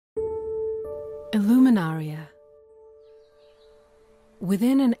Illuminaria.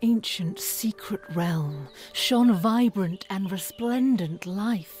 Within an ancient secret realm shone vibrant and resplendent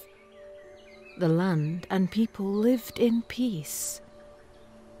life. The land and people lived in peace,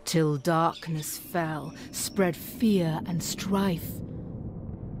 till darkness fell, spread fear and strife.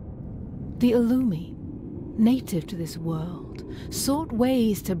 The Illumi, native to this world, sought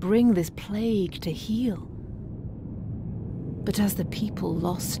ways to bring this plague to heal. But as the people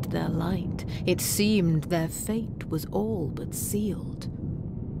lost their light, it seemed their fate was all but sealed.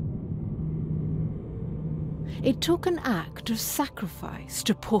 It took an act of sacrifice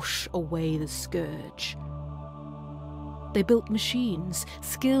to push away the scourge. They built machines,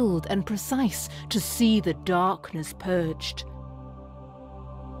 skilled and precise, to see the darkness purged.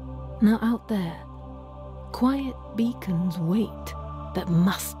 Now out there, quiet beacons wait that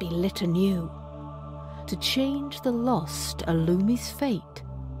must be lit anew, to change the lost Illumi's fate,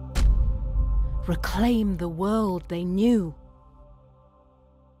 reclaim the world they knew.